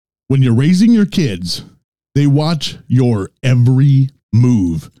when you're raising your kids, they watch your every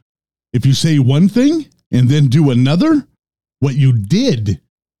move. If you say one thing and then do another, what you did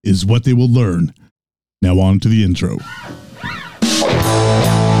is what they will learn. Now on to the intro.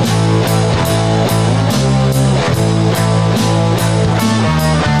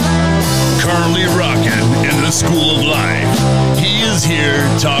 Currently rocking in the school of life. He is here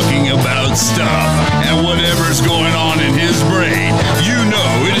talking about stuff and whatever's going on in his brain. You know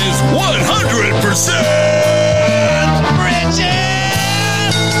it is 100% Bridget!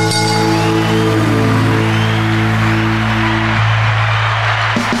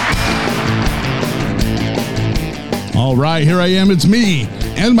 All right, here I am. It's me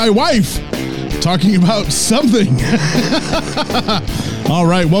and my wife talking about something. All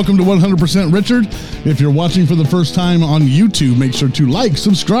right, welcome to 100% Richard. If you're watching for the first time on YouTube, make sure to like,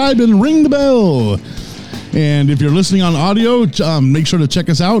 subscribe, and ring the bell. And if you're listening on audio, make sure to check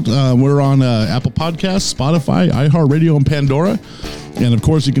us out. We're on Apple Podcasts, Spotify, iHeartRadio, and Pandora. And of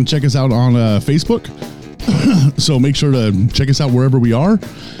course, you can check us out on Facebook. So make sure to check us out wherever we are.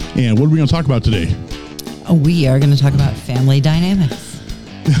 And what are we going to talk about today? We are going to talk about family dynamics.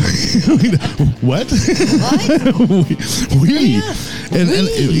 What? And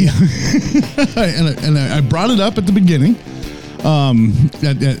I brought it up at the beginning,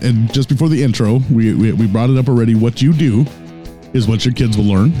 and just before the intro, we brought it up already. What you do is what your kids will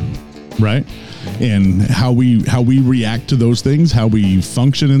learn, right? And how we react to those things, how we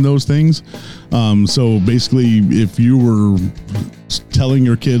function in those things. So basically, if you were telling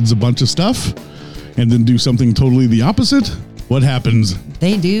your kids a bunch of stuff and then do something totally the opposite, what happens?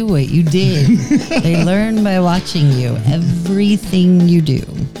 They do what you did. They learn by watching you. Everything you do.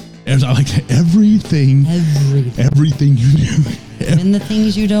 And I like everything you do. Even the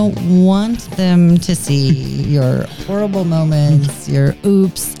things you don't want them to see, your horrible moments, your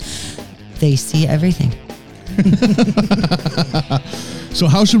oops, they see everything. So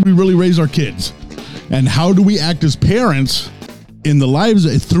how should we really raise our kids? And how do we act as parents in the lives,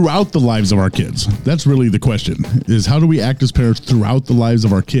 throughout the lives of our kids? That's really the question, is how do we act as parents throughout the lives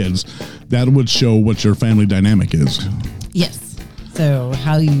of our kids? That would show what your family dynamic is. Yes. So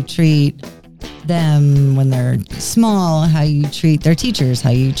how you treat them when they're small, how you treat their teachers, how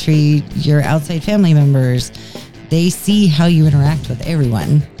you treat your outside family members. They see how you interact with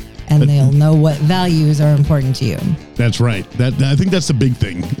everyone, and they'll know what values are important to you. That's right. I think that's the big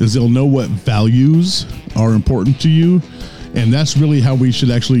thing, is they'll know what values are important to you. And that's really how we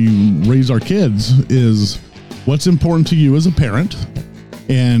should actually raise our kids, is what's important to you as a parent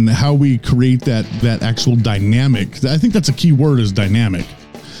and how we create that actual dynamic. I think that's a key word, is dynamic.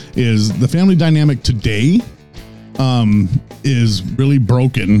 Is the family dynamic today is really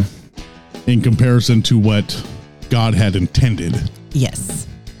broken in comparison to what God had intended. Yes,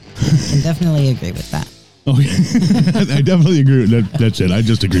 I can definitely agree with that. Okay. I definitely agree with that. That's it. I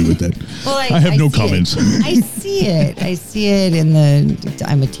just agree with that. Well, I have no comments. I see it in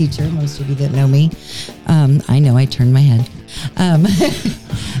I'm a teacher. Most of you that know me, I know I turn my head.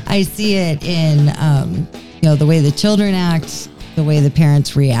 I see it in, the way the children act, the way the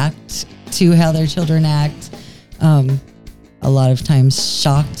parents react to how their children act. A lot of times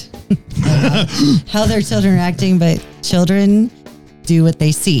shocked how their children are acting, but children do what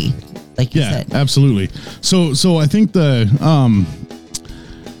they see. Like you said. Absolutely. So I think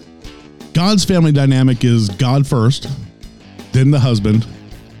God's family dynamic is God first, then the husband,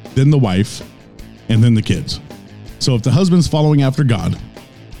 then the wife, and then the kids. So if the husband's following after God,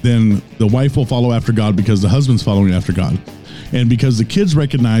 then the wife will follow after God because the husband's following after God. And because the kids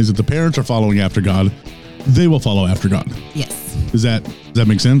recognize that the parents are following after God, they will follow after God. Yes. Does that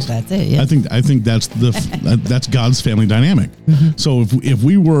make sense? That's it. Yeah. I think that's that's God's family dynamic. Mm-hmm. So if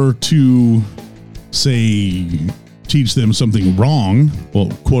we were to say teach them something wrong,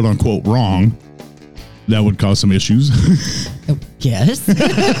 well, quote unquote wrong, that would cause some issues. Yes.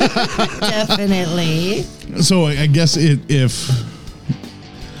 Definitely. So I guess if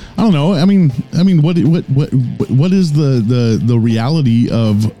I don't know. I mean, what is the reality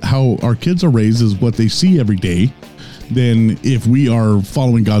of how our kids are raised is what they see every day. Then if we are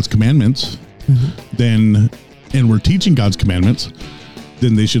following God's commandments, and we're teaching God's commandments,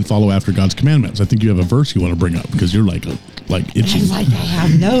 then they should follow after God's commandments. I think you have a verse you want to bring up because you're like itching. I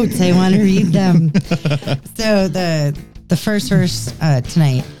have notes. I want to read them. So the first verse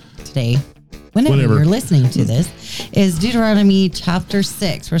today, whenever you're listening to this, is Deuteronomy chapter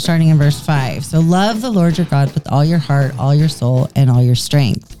 6. We're starting in verse 5. So love the Lord your God with all your heart, all your soul, and all your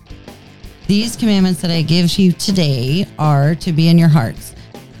strength. These commandments that I give you today are to be in your hearts.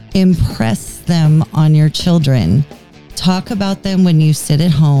 Impress them on your children. talk about them when you sit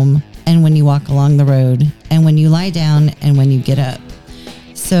at home and when you walk along the road and when you lie down and when you get up.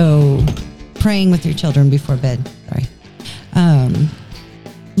 So praying with your children before bed. Sorry.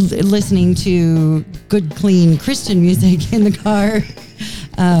 Listening to good, clean Christian music in the car.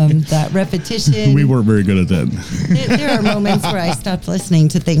 That repetition. We weren't very good at that. There are moments where I stopped listening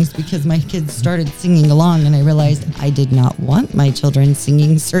to things because my kids started singing along and I realized I did not want my children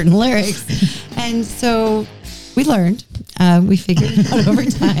singing certain lyrics. And so we learned. We figured it out over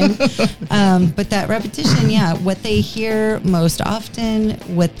time. But that repetition, what they hear most often,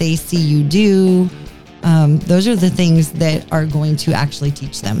 what they see you do, those are the things that are going to actually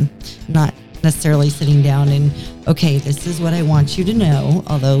teach them, not necessarily sitting down and, okay, this is what I want you to know,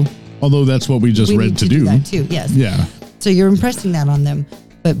 although that's what we just read to do. That too, yes. Yeah. So you're impressing that on them,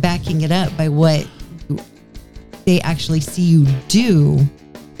 but backing it up by what they actually see you do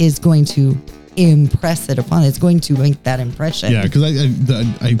is going to impress it upon. It's going to make that impression. Yeah, because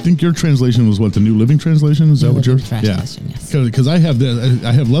I think your translation was what, the New Living Translation? Is that what yours? Translation, yes. Because I have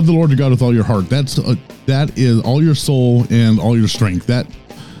love the Lord your God with all your heart. That is all your soul and all your strength. That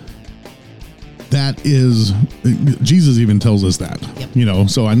is, Jesus even tells us that. Yep.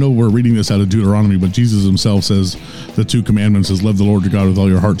 So I know we're reading this out of Deuteronomy, but Jesus himself says the 2 commandments is love the Lord your God with all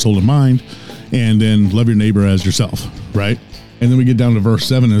your heart, soul, and mind, and then love your neighbor as yourself, right? And then we get down to verse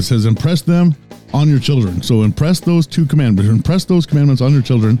 7, and it says, impress them on your children. So impress those 2 commandments, impress those commandments on your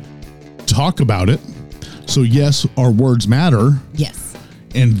children, talk about it. So yes, our words matter. Yes.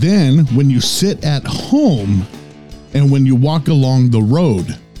 And then when you sit at home and when you walk along the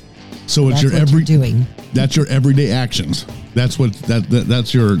road, so it's you're doing. That's your everyday actions. That's what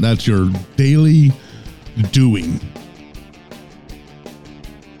that's your daily doing.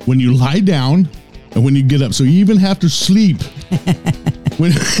 When you lie down and when you get up. So you even have to sleep.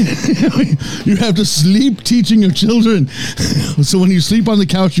 When you have to sleep teaching your children. So when you sleep on the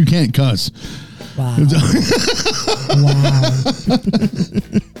couch, you can't cuss. Wow.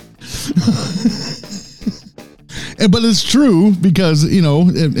 But it's true because,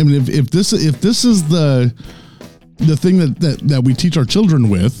 if this is the thing that we teach our children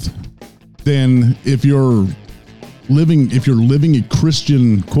with, then if you're living a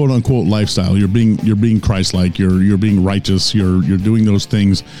Christian quote unquote lifestyle, you're being Christ-like, you're being righteous, you're doing those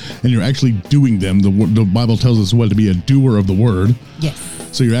things, and you're actually doing them. The Bible tells us what to be a doer of the word. Yes.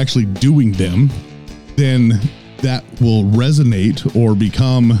 So you're actually doing them, then that will resonate or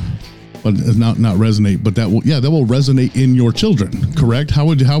become. But not resonate, but that will resonate in your children. Correct? How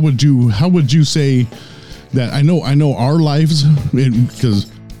would you say that? I know our lives,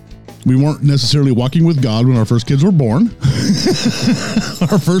 because we weren't necessarily walking with God when our first kids were born.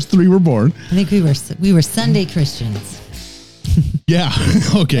 Our first 3 were born. I think we were Sunday Christians. Yeah.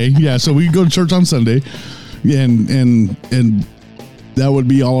 Okay. Yeah. So we go to church on Sunday, and that would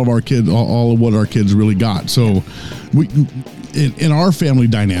be all of our kids, all of what our kids really got. So we in our family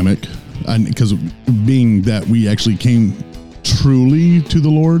dynamic. And because being that we actually came truly to the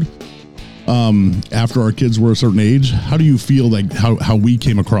Lord after our kids were a certain age, how do you feel like how we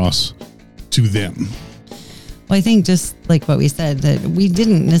came across to them? Well, I think just like what we said, that we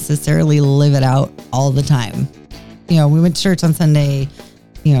didn't necessarily live it out all the time. We went to church on Sunday,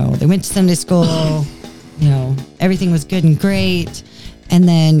 they went to Sunday school, everything was good and great. And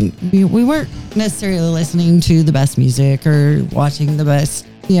then we weren't necessarily listening to the best music or watching the best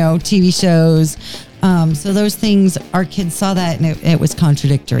TV shows. So those things, our kids saw that, and it was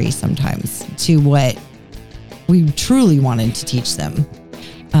contradictory sometimes to what we truly wanted to teach them.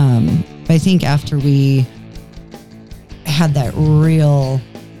 But I think after we had that real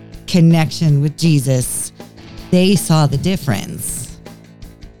connection with Jesus, they saw the difference.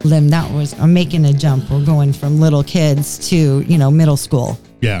 That was, I'm making a jump. We're going from little kids to, middle school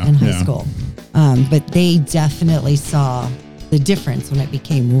and high school. But they definitely saw the difference when it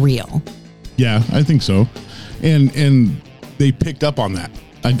became real. Yeah, I think so. And they picked up on that.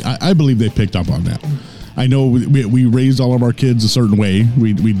 I believe they picked up on that. I know we raised all of our kids a certain way.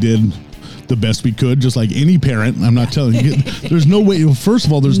 We did the best we could, just like any parent. I'm not telling you. There's no way. First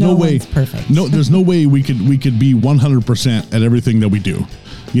of all, there's no way. Perfect. No, there's no way we could be 100% at everything that we do.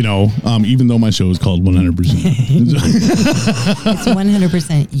 Even though my show is called 100%. It's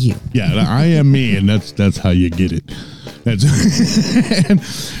 100% you. Yeah, I am me, and that's how you get it.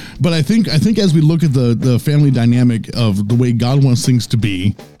 But I think as we look at the family dynamic of the way God wants things to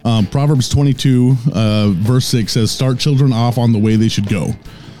be, Proverbs 22 verse 6 says, "Start children off on the way they should go,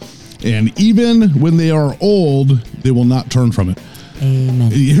 and even when they are old, they will not turn from it."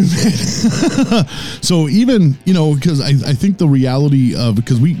 Amen. So even because I think the reality of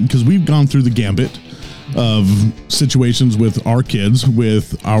because we've gone through the gambit of situations with our kids,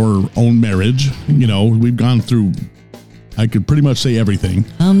 with our own marriage. You know, we've gone through, I could pretty much say everything.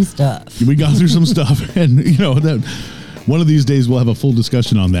 Stuff. We got through some stuff, and you know that one of these days we'll have a full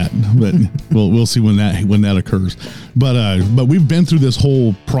discussion on that. But we'll see when that occurs. But we've been through this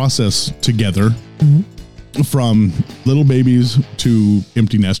whole process together, from little babies to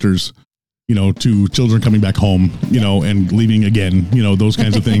empty nesters, you know, to children coming back home, you know, and leaving again, you know, those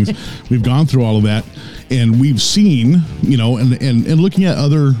kinds of things. We've gone through all of that, and we've seen, you know, and looking at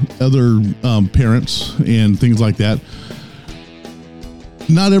other parents and things like that.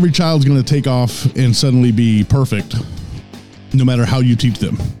 Not every child's going to take off and suddenly be perfect, no matter how you teach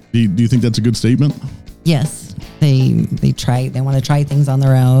them. Do you think that's a good statement? Yes, they want to try things on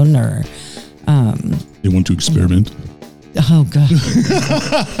their own, or They want to experiment. Oh God,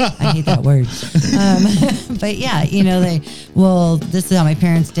 I hate that word. But yeah, you know, this is how my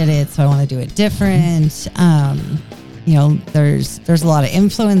parents did it, so I want to do it different. You know, there's a lot of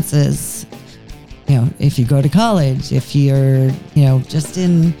influences. You know, if you go to college, if you're, you know, just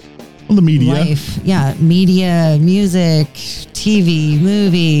in the media, life, yeah, media, music, TV,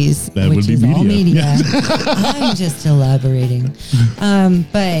 movies, that which would be is media. all media. I'm just elaborating,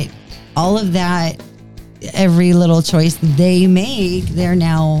 but all of that. Every little choice they make, they're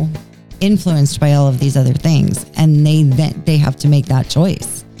now influenced by all of these other things, and they have to make that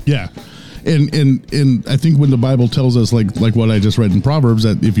choice. Yeah. And I think when the Bible tells us, like what I just read in Proverbs,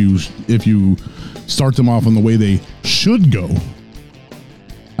 that if you start them off on the way they should go,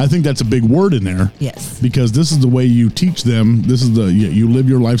 I think that's a big word in there. Yes. Because this is the way you teach them. This is you live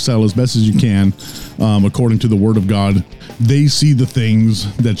your lifestyle as best as you can, according to the Word of God. They see the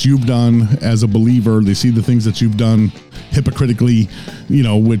things that you've done as a believer. They see the things that you've done hypocritically, you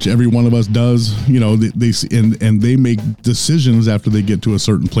know, which every one of us does. You know, they see, and they make decisions after they get to a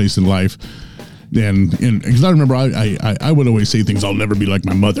certain place in life. And because I remember I would always say things, I'll never be like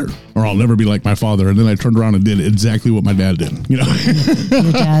my mother, or I'll never be like my father. And then I turned around and did exactly what my dad did, you know.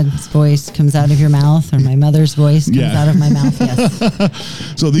 Your dad's voice comes out of your mouth, or my mother's voice comes out of my mouth.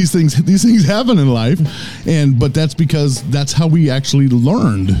 Yes. So these things happen in life, but that's because that's how we actually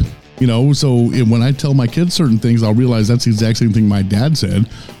learned, you know. So when I tell my kids certain things, I'll realize that's the exact same thing my dad said,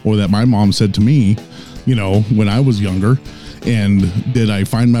 or that my mom said to me, you know, when I was younger. And did I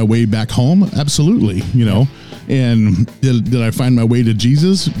find my way back home? Absolutely, you know. And did I find my way to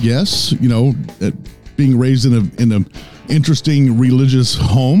Jesus? Yes, you know. Being raised in a interesting religious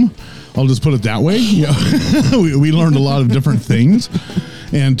home, I'll just put it that way. You know, we learned a lot of different things,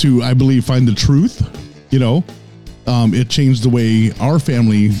 and to, I believe, find the truth. You know, it changed the way our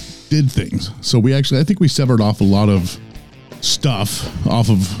family did things. So I think we severed off a lot of stuff off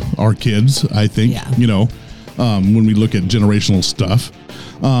of our kids. I think, you know. When we look at generational stuff.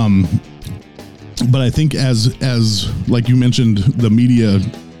 But I think as like you mentioned, the media,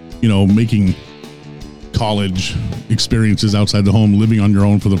 you know, making college experiences outside the home, living on your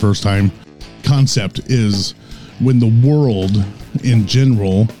own for the first time concept is when the world in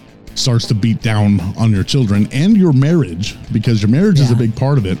general starts to beat down on your children and your marriage, because your marriage is a big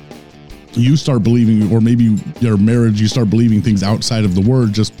part of it. You start believing, or maybe your marriage, you start believing things outside of the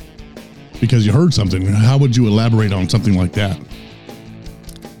word just because you heard something. How would you elaborate on something like that?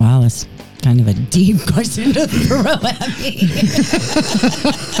 Wow, that's kind of a deep question to throw at me.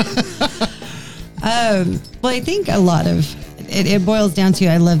 Well, I think a lot of it boils down to,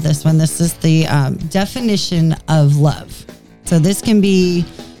 I love this one. This is the definition of love. So this can be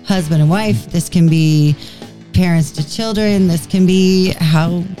husband and wife. This can be parents to children. This can be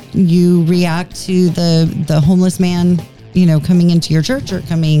how you react to the homeless man, you know, coming into your church or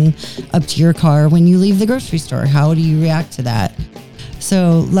coming up to your car when you leave the grocery store. How do you react to that?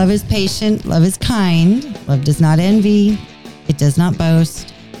 So love is patient. Love is kind. Love does not envy. It does not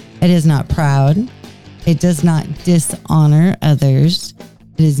boast. It is not proud. It does not dishonor others.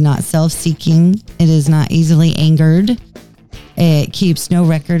 It is not self-seeking. It is not easily angered. It keeps no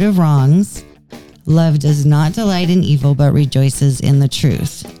record of wrongs. Love does not delight in evil, but rejoices in the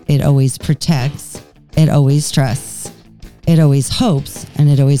truth. It always protects. It always trusts. It always hopes, and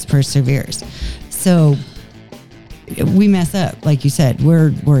it always perseveres. So we mess up, like you said.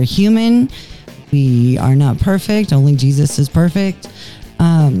 We're human. We are not perfect. Only Jesus is perfect.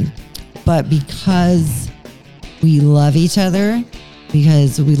 But because we love each other,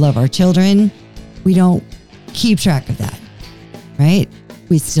 because we love our children, we don't keep track of that, right?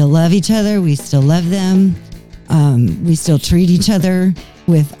 We still love each other. We still love them. We still treat each other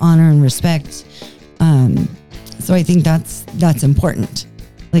with honor and respect. So I think that's important.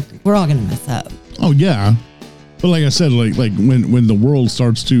 Like, we're all going to mess up. Oh yeah. But like I said, like when the world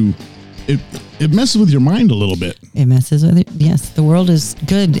starts to it messes with your mind a little bit. It messes with it. Yes, the world is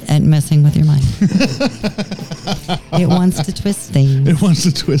good at messing with your mind. It wants to twist things. It wants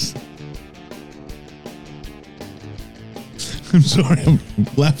to twist. I'm sorry, I'm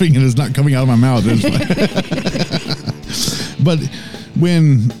laughing and it's not coming out of my mouth. But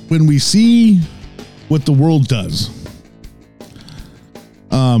when we see what the world does,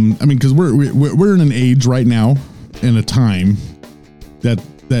 I mean, because we're in an age right now, in a time that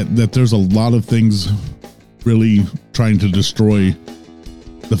there's a lot of things really trying to destroy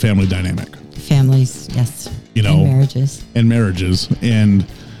the family dynamic. Families, yes. You know, and marriages. And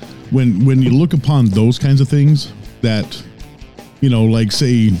when you look upon those kinds of things that, you know, like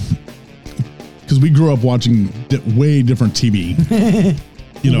say, because we grew up watching way different TV,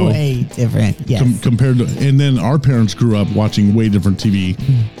 you know, way different, yes. Compared to, and then our parents grew up watching way different TV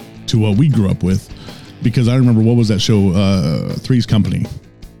to what we grew up with. Because I remember, what was that show? Three's Company.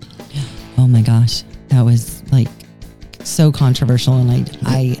 Oh my gosh, that was like so controversial, and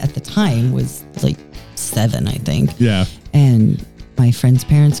I at the time was like 7, I think. Yeah. And my friends'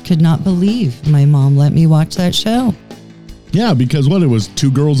 parents could not believe my mom let me watch that show. Yeah, because it was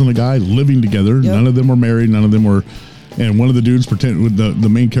 2 girls and a guy living together. Yep. None of them were married. None of them were, and one of the dudes the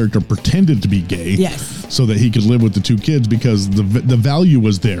main character pretended to be gay. Yes. So that he could live with the 2 kids because the value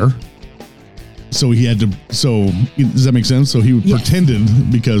was there. So he had to. So does that make sense? So he pretended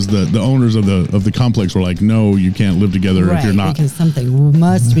because the owners of the complex were like, no, you can't live together if you're not. Because something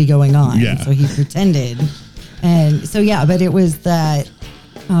must be going on. Yeah. So he pretended, and so but it was that.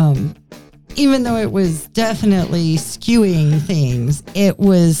 Even though it was definitely skewing things, it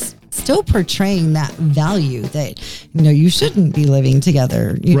was still portraying that value that, you know, you shouldn't be living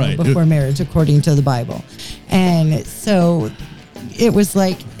together, you know, before marriage, according to the Bible. And so it was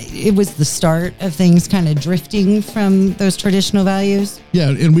like, it was the start of things kind of drifting from those traditional values. Yeah.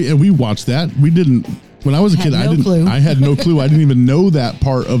 And we watched that. We didn't, when I was a kid, I had no clue. I didn't even know that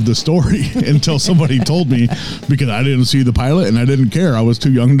part of the story until somebody told me, because I didn't see the pilot and I didn't care. I was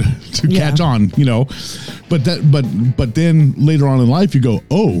too young to catch on, you know. But then later on in life, you go,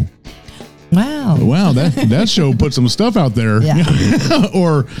 oh, wow, that show put some stuff out there. Yeah.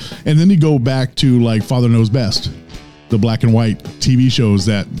 And then you go back to like Father Knows Best, the black and white TV shows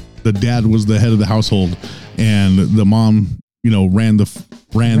that the dad was the head of the household and the mom, you know, ran the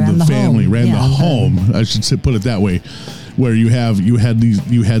family, the home. I should put it that way, where you had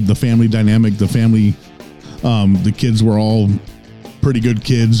the family dynamic, the family, the kids were all pretty good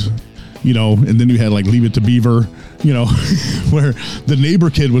kids, you know, and then you had like Leave It to Beaver, you know, where the neighbor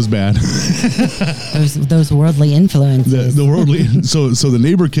kid was bad. those worldly influences. The worldly. So the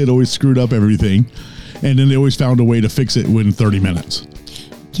neighbor kid always screwed up everything, and then they always found a way to fix it within 30 minutes.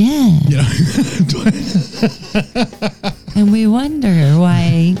 Yeah. And we wonder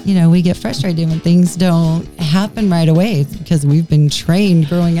why, you know, we get frustrated when things don't happen right away. It's because we've been trained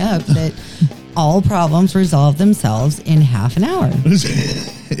growing up that all problems resolve themselves in half an hour.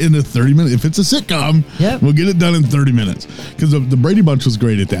 In a 30 minutes. If it's a sitcom, we'll get it done in 30 minutes. Because the Brady Bunch was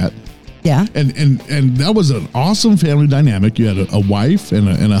great at that. Yeah. And that was an awesome family dynamic. You had a wife and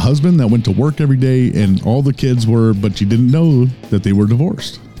a husband that went to work every day, and all the kids were, but you didn't know that they were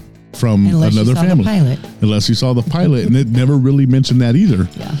divorced from another family. Unless you saw the pilot. And it never really mentioned that either.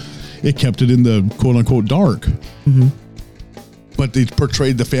 Yeah. It kept it in the quote unquote dark. Mm-hmm. But they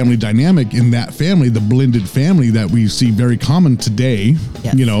portrayed the family dynamic in that family, the blended family that we see very common today,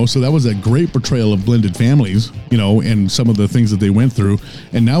 you know, so that was a great portrayal of blended families, you know, and some of the things that they went through.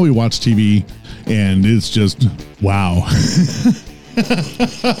 And now we watch TV and it's just, wow.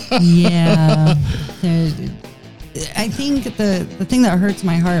 Yeah. I think the thing that hurts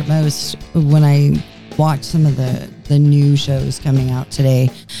my heart most when I watch some of the new shows coming out today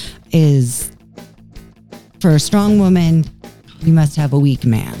is, for a strong woman, you must have a weak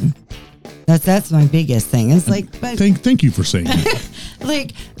man. That's my biggest thing. It's like, but thank you for saying that.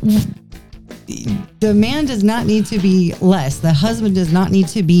 Like, the man does not need to be less. The husband does not need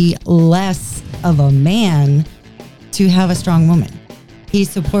to be less of a man to have a strong woman. He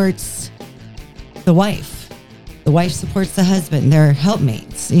supports the wife. The wife supports the husband. They're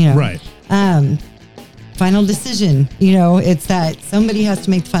helpmates, you know. Right. Final decision, you know, it's that somebody has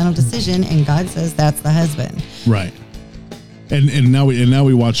to make the final decision, and God says that's the husband. Right. And now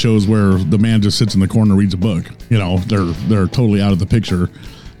we watch shows where the man just sits in the corner and reads a book. You know, they're totally out of the picture.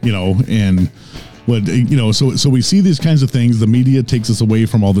 You know, and what, you know, so we see these kinds of things. The media takes us away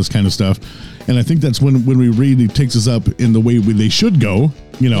from all this kind of stuff, and I think that's when we read, it takes us up in the way they should go.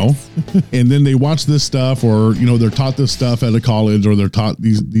 You know, yes. And then they watch this stuff, or you know, they're taught this stuff at a college, or they're taught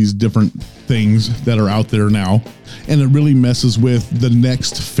these different things that are out there now, and it really messes with the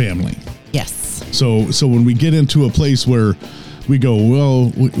next family. So when we get into a place where we go, well,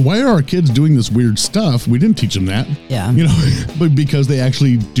 why are our kids doing this weird stuff? We didn't teach them that. Yeah. You know, but because they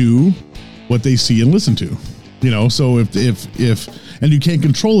actually do what they see and listen to. You know, so if and you can't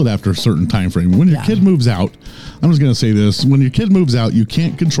control it after a certain time frame. When your kid moves out, I'm just going to say this: when your kid moves out, you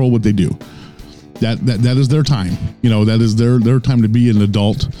can't control what they do. That is their time. You know, that is their time to be an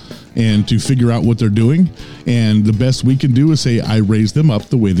adult and to figure out what they're doing. And the best we can do is say, I raised them up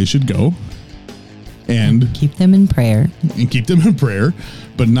the way they should go, and keep them in prayer.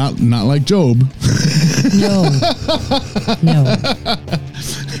 But not like Job. No.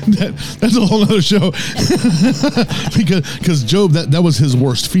 That's a whole other show. because Job, that was his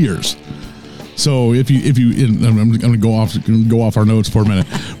worst fears. So if you I'm going to go off our notes for a minute,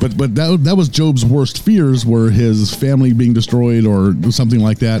 but that was Job's worst fears, were his family being destroyed or something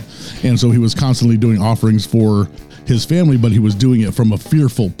like that, and so he was constantly doing offerings for his family, but he was doing it from a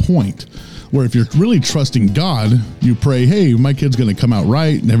fearful point. Where if you're really trusting God, you pray, hey, my kid's going to come out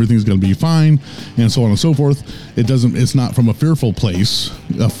right and everything's going to be fine, and so on and so forth. It's not from a fearful place,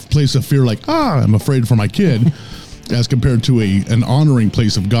 a place of fear like, I'm afraid for my kid, as compared to an honoring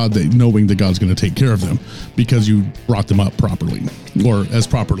place of God, that knowing that God's going to take care of them because you brought them up properly, or as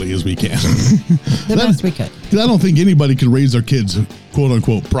properly as we can. The best we could. I don't think anybody can raise their kids, quote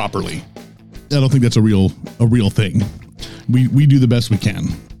unquote, properly. I don't think that's a real thing. We do the best we can.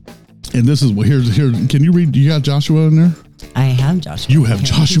 And this is what here. Can you read? You got Joshua in there? I have Joshua. You have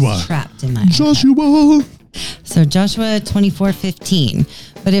Joshua. He's trapped in my Joshua. So Joshua 24:15.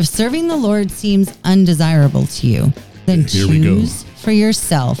 But if serving the Lord seems undesirable to you, then choose for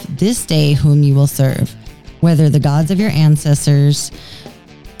yourself this day whom you will serve, whether the gods of your ancestors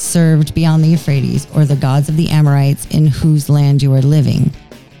served beyond the Euphrates, or the gods of the Amorites in whose land you are living.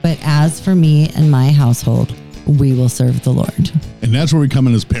 But as for me and my household, we will serve the Lord. And that's where we come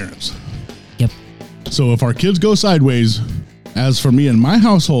in as parents. Yep. So if our kids go sideways, as for me and my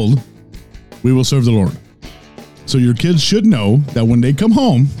household, we will serve the Lord. So your kids should know that when they come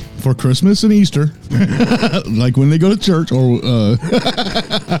home for Christmas and Easter, like when they go to church, or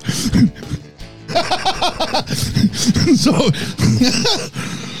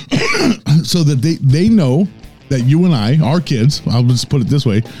so that they know that you and I, our kids, I'll just put it this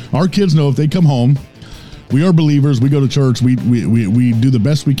way, our kids know if they come home, we are believers. We go to church. We do the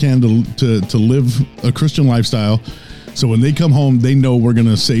best we can to live a Christian lifestyle. So when they come home, they know we're going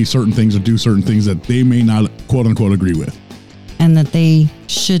to say certain things or do certain things that they may not, quote unquote, agree with. And that they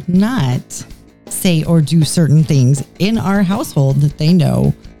should not say or do certain things in our household that they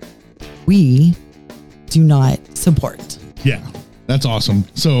know we do not support. Yeah, that's awesome.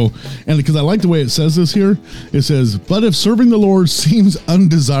 So, and because I like the way it says this here, it says, but if serving the Lord seems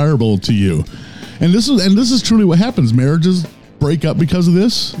undesirable to you. And this is truly what happens. Marriages break up because of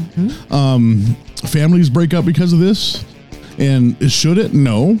this. Mm-hmm. Families break up because of this. And should it?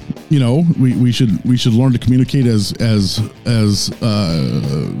 No. You know, we should learn to communicate as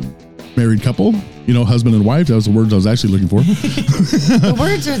married couple. You know, husband and wife. That was the words I was actually looking for. The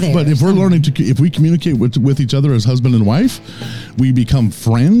words are there. But if we're learning if we communicate with each other as husband and wife, we become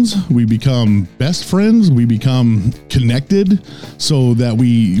friends. We become best friends. We become connected, so that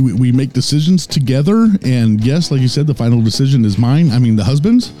we make decisions together. And yes, like you said, the final decision is mine. I mean, the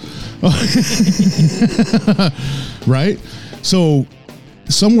husband's. Right? So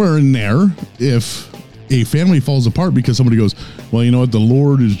somewhere in there, if a family falls apart because somebody goes, well, you know what, the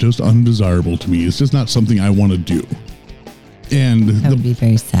Lord is just undesirable to me. It's just not something I want to do. And that would be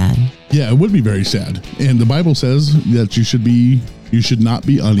very sad. Yeah, it would be very sad. And the Bible says that you should not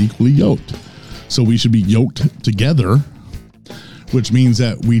be unequally yoked. So we should be yoked together, which means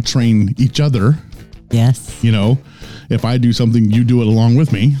that we train each other. Yes. You know, if I do something, you do it along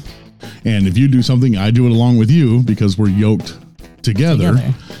with me. And if you do something, I do it along with you, because we're yoked together.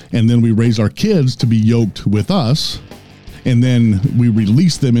 And then we raise our kids to be yoked with us, and then we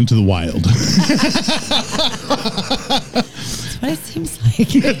release them into the wild. That's what it seems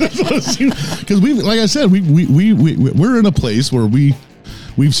like. Yeah, that's what it seems, because like I said, we're in a place where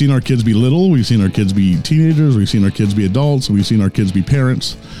we've seen our kids be little, we've seen our kids be teenagers, we've seen our kids be adults, we've seen our kids be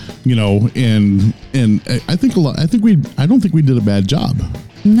parents, you know, and I don't think we did a bad job.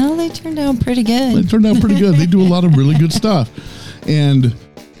 No, they turned out pretty good. They turned out pretty good. They do a lot of really good stuff. And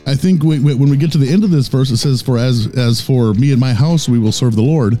I think when we get to the end of this verse, it says, for as for me and my house, we will serve the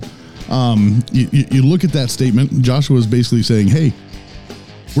Lord. You look at that statement, Joshua is basically saying, hey,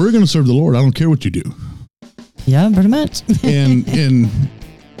 we're going to serve the Lord. I don't care what you do. Yeah, pretty much. and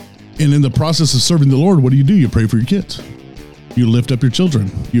in the process of serving the Lord, what do? You pray for your kids. You lift up your children.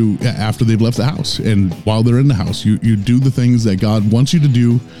 You after they've left the house, and while they're in the house, you do the things that God wants you to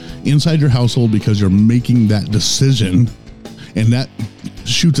do inside your household because you're making that decision, and that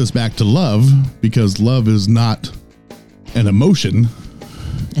shoots us back to love because love is not an emotion.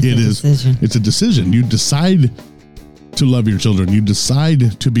 It's a decision. You decide to love your children. You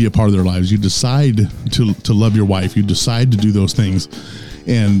decide to be a part of their lives. You decide to love your wife. You decide to do those things,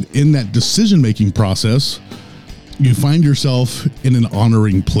 and in that decision making process, you find yourself in an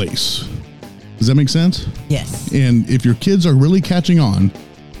honoring place. Does that make sense? Yes. And if your kids are really catching on,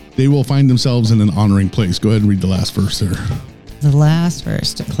 they will find themselves in an honoring place. Go ahead and read the last verse there. The last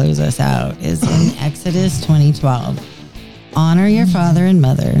verse to close us out is in Exodus 20:12. Honor your father and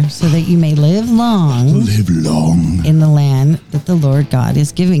mother so that you may live long in the land that the Lord God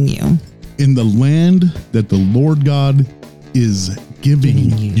is giving you. In the land that the Lord God is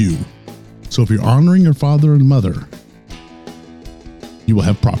giving you. So if you're honoring your father and mother, you will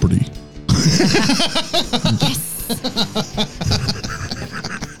have property. Yes.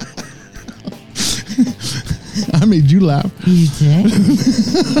 I made you laugh. You did?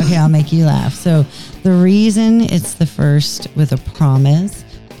 Okay, I'll make you laugh. So the reason it's the first with a promise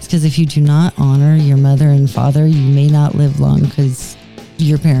is because if you do not honor your mother and father, you may not live long because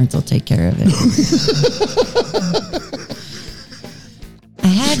your parents will take care of it. I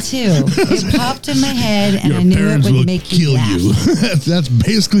had to. It popped in my head, and I knew it would make you laugh. That's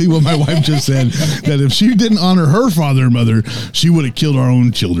basically what my wife just said. That if she didn't honor her father and mother, she would have killed our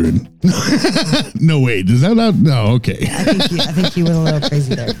own children. No way. Does that not? No. Okay. I think you went a little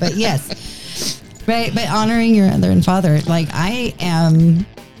crazy there, but yes, right. But honoring your mother and father, like I am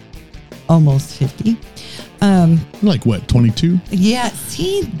almost 50. Like what, 22? Yeah,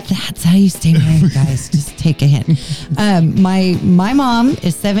 see, that's how you stay married, guys. Just take a hint. My mom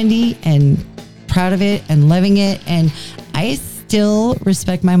is 70 and proud of it and loving it, and I still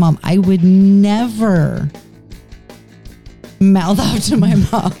respect my mom. I would never mouth off to my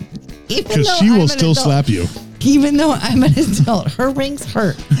mom, because she will still slap you. Even though I'm an adult, her rings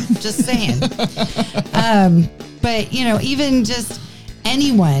hurt. Just saying. But you know, even just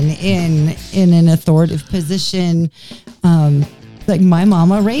anyone in an authoritative position, like my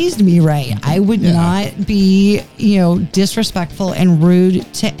mama raised me right. I would not be, disrespectful and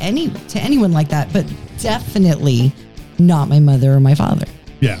rude to anyone like that, but definitely not my mother or my father.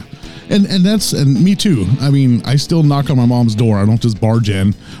 Yeah. And me too. I mean, I still knock on my mom's door. I don't just barge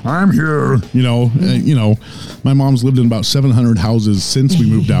in. I'm here. My mom's lived in about 700 houses since we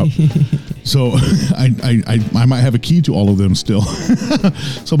moved out. So I might have a key to all of them still.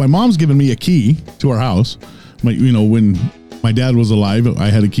 So my mom's given me a key to our house. When my dad was alive, I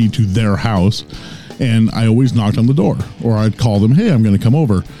had a key to their house, and I always knocked on the door, or I'd call them, hey, I'm going to come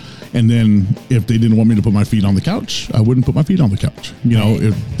over. And then if they didn't want me to put my feet on the couch, I wouldn't put my feet on the couch.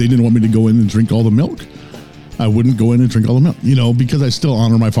 If they didn't want me to go in and drink all the milk, I wouldn't go in and drink all the milk, because I still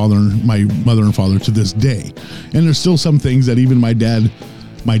honor my mother and father to this day. And there's still some things that even my dad,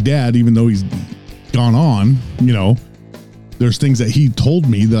 even though he's gone on, there's things that he told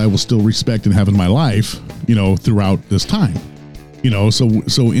me that I will still respect and have in my life, throughout this time.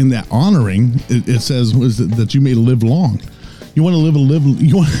 So in that honoring, it says that you may live long. You want to live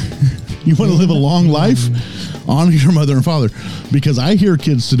a long life? Honor your mother and father, because I hear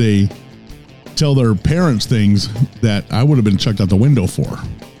kids today tell their parents things that I would have been chucked out the window for.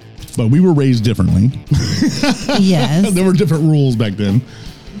 But we were raised differently. Yes. There were different rules back then.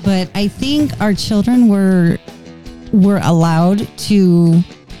 But I think our children were allowed to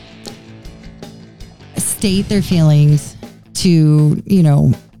state their feelings, to,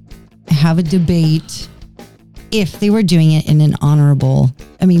 have a debate, if they were doing it in an honorable,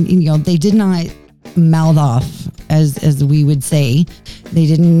 they did not mouth off, as we would say. They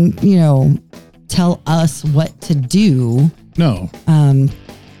didn't, tell us what to do. No.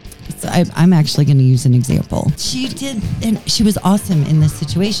 So I'm actually going to use an example. She did, and she was awesome in this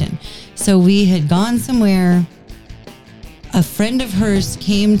situation. So we had gone somewhere. A friend of hers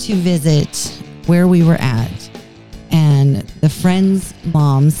came to visit where we were at. And the friend's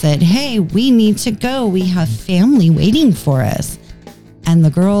mom said, hey, we need to go. We have family waiting for us. And the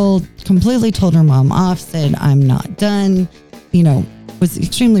girl completely told her mom off, said, I'm not done, was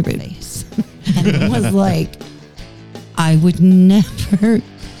extremely rude. And it was like, I would never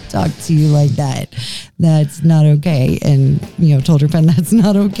talk to you like that. That's not okay. And, told her friend, that's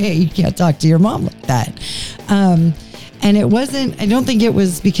not okay. You can't talk to your mom like that. And it wasn't, I don't think it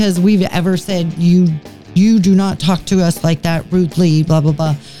was because we've ever said, you do not talk to us like that rudely, blah, blah,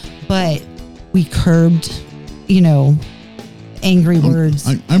 blah. But we curbed, angry words.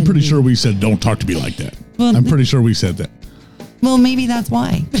 I'm pretty sure we said, don't talk to me like that. Well, I'm pretty sure we said that. Well, maybe that's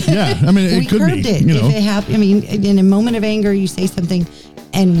why. Yeah, I mean, We it could curbed be. it. You know, If it happened, I mean, in a moment of anger, you say something,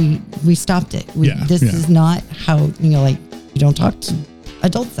 and we stopped it. This is not how, like, you don't talk to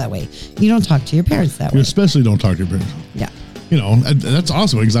adults that way. You don't talk to your parents that you way. especially don't talk to your parents. Yeah. You know, that's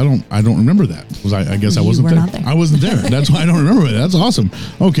awesome because I don't remember that. Because I guess I You wasn't were there. not there. I wasn't there. That's why I don't remember it. That's awesome.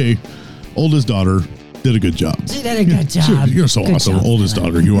 Okay, oldest daughter did a good job. She did a good job. You're so Good awesome, job, oldest Sarah.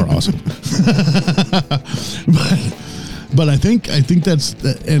 daughter. You are awesome. but I think that's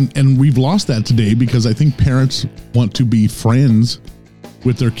and we've lost that today because I think parents want to be friends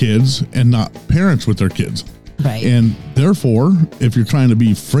with their kids and not parents with their kids. Right. And therefore, if you're trying to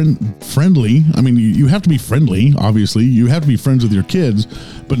be friendly, I mean, you have to be friendly, obviously. You have to be friends with your kids,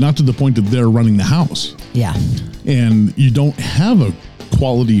 but not to the point that they're running the house. Yeah. And you don't have a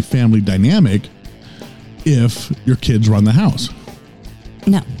quality family dynamic if your kids run the house.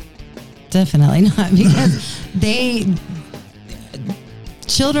 No, definitely not, because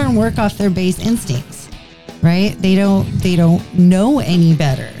children work off their base instincts, right? They don't know any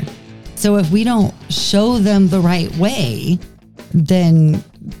better. So if we don't show them the right way, then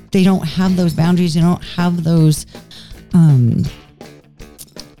they don't have those boundaries. They don't have those,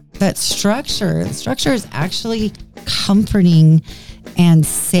 that structure. The structure is actually comforting and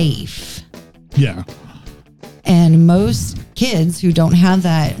safe. Yeah. And most kids who don't have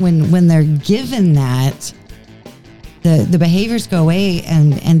that, when they're given that, the behaviors go away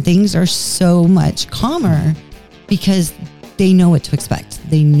and things are so much calmer because they know what to expect.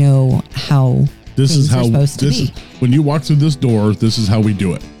 They know how This things is how are supposed to be. When you walk through this door, this is how we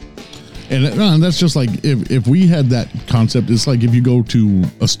do it. And that's just like if we had that concept, it's like if you go to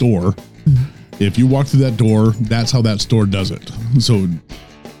a store, if you walk through that door, that's how that store does it. So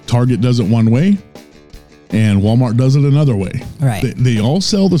Target does it one way and Walmart does it another way. Right. They all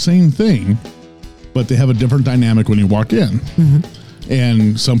sell the same thing, but they have a different dynamic when you walk in.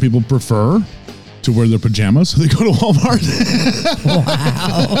 And some people prefer to wear their pajamas, so they go to Walmart.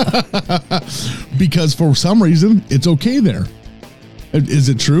 Wow. Because for some reason, it's okay there. Is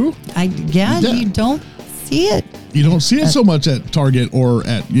it true? Yeah, you don't see it. You don't see it so much at Target or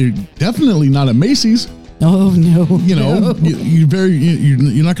you're definitely not at Macy's. Oh, no. You know, no.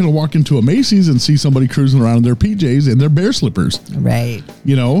 you're not going to walk into a Macy's and see somebody cruising around in their PJs and their bear slippers. Right.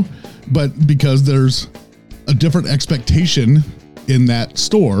 You know, but because there's a different expectation in that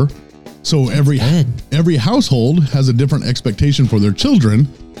store. So every household has a different expectation for their children.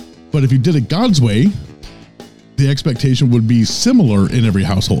 But if you did it God's way, the expectation would be similar in every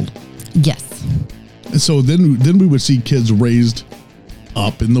household. Yes. And so then we would see kids raised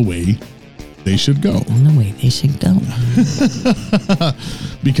up in the way they should go. In the way they should go.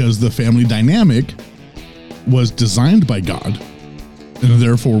 Because the family dynamic was designed by God. And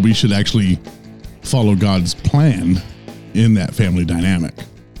therefore we should actually follow God's plan in that family dynamic.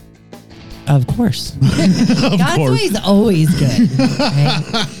 Of course. Of God's course. way is always good. Right?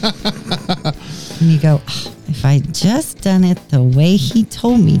 And you go, "Oh, if I just done it the way he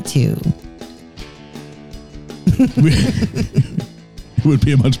told me to." It would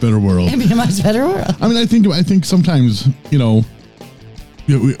be a much better world. It'd be a much better world. I mean, I think sometimes, we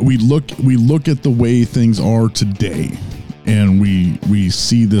look at the way things are today, and we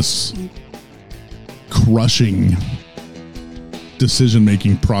see this crushing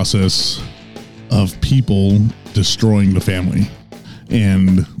decision-making process of people destroying the family.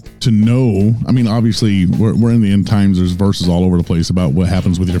 And to know, I mean, obviously we're in the end times. There's verses all over the place about what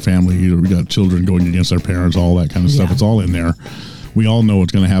happens with your family. We got children going against their parents, all that kind of stuff. Yeah. It's all in there. We all know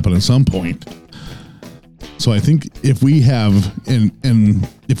what's going to happen at some point. So I think if we have and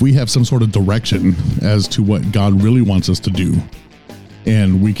if we have some sort of direction as to what God really wants us to do,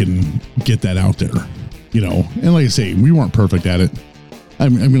 and we can get that out there, and like I say, we weren't perfect at it.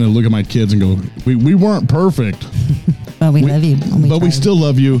 I'm going to look at my kids and go, we weren't perfect, But we love you. but we still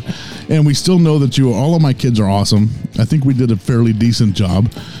love you, and we still know that all of my kids are awesome. I think we did a fairly decent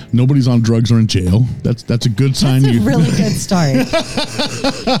job. Nobody's on drugs or in jail. That's a good sign. That's a really good start.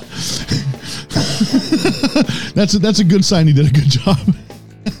 That's a good sign. You did a good job.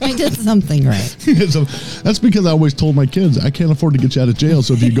 I did something right. So that's because I always told my kids, I can't afford to get you out of jail.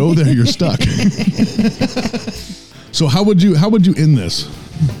 So if you go there, you're stuck. So how would you end this?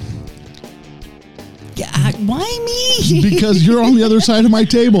 Yeah, why me? Because you're on the other side of my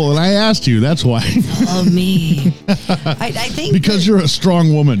table, and I asked you. That's why. Oh, me. I think Because you're a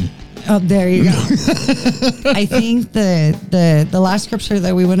strong woman. Oh, there you go. I think the last scripture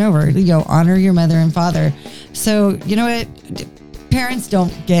that we went over, honor your mother and father. So you know what? Parents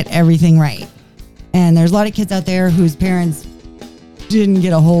don't get everything right. And there's a lot of kids out there whose parents didn't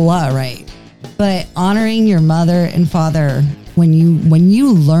get a whole lot right. But honoring your mother and father when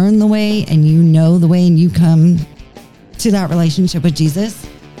you learn the way and you know the way and you come to that relationship with Jesus,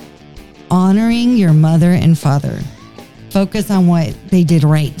 honoring your mother and father, focus on what they did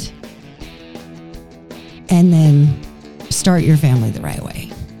right, and then start your family the right way.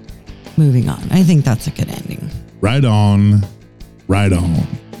 Moving on. I think that's a good ending. Right on. Right on.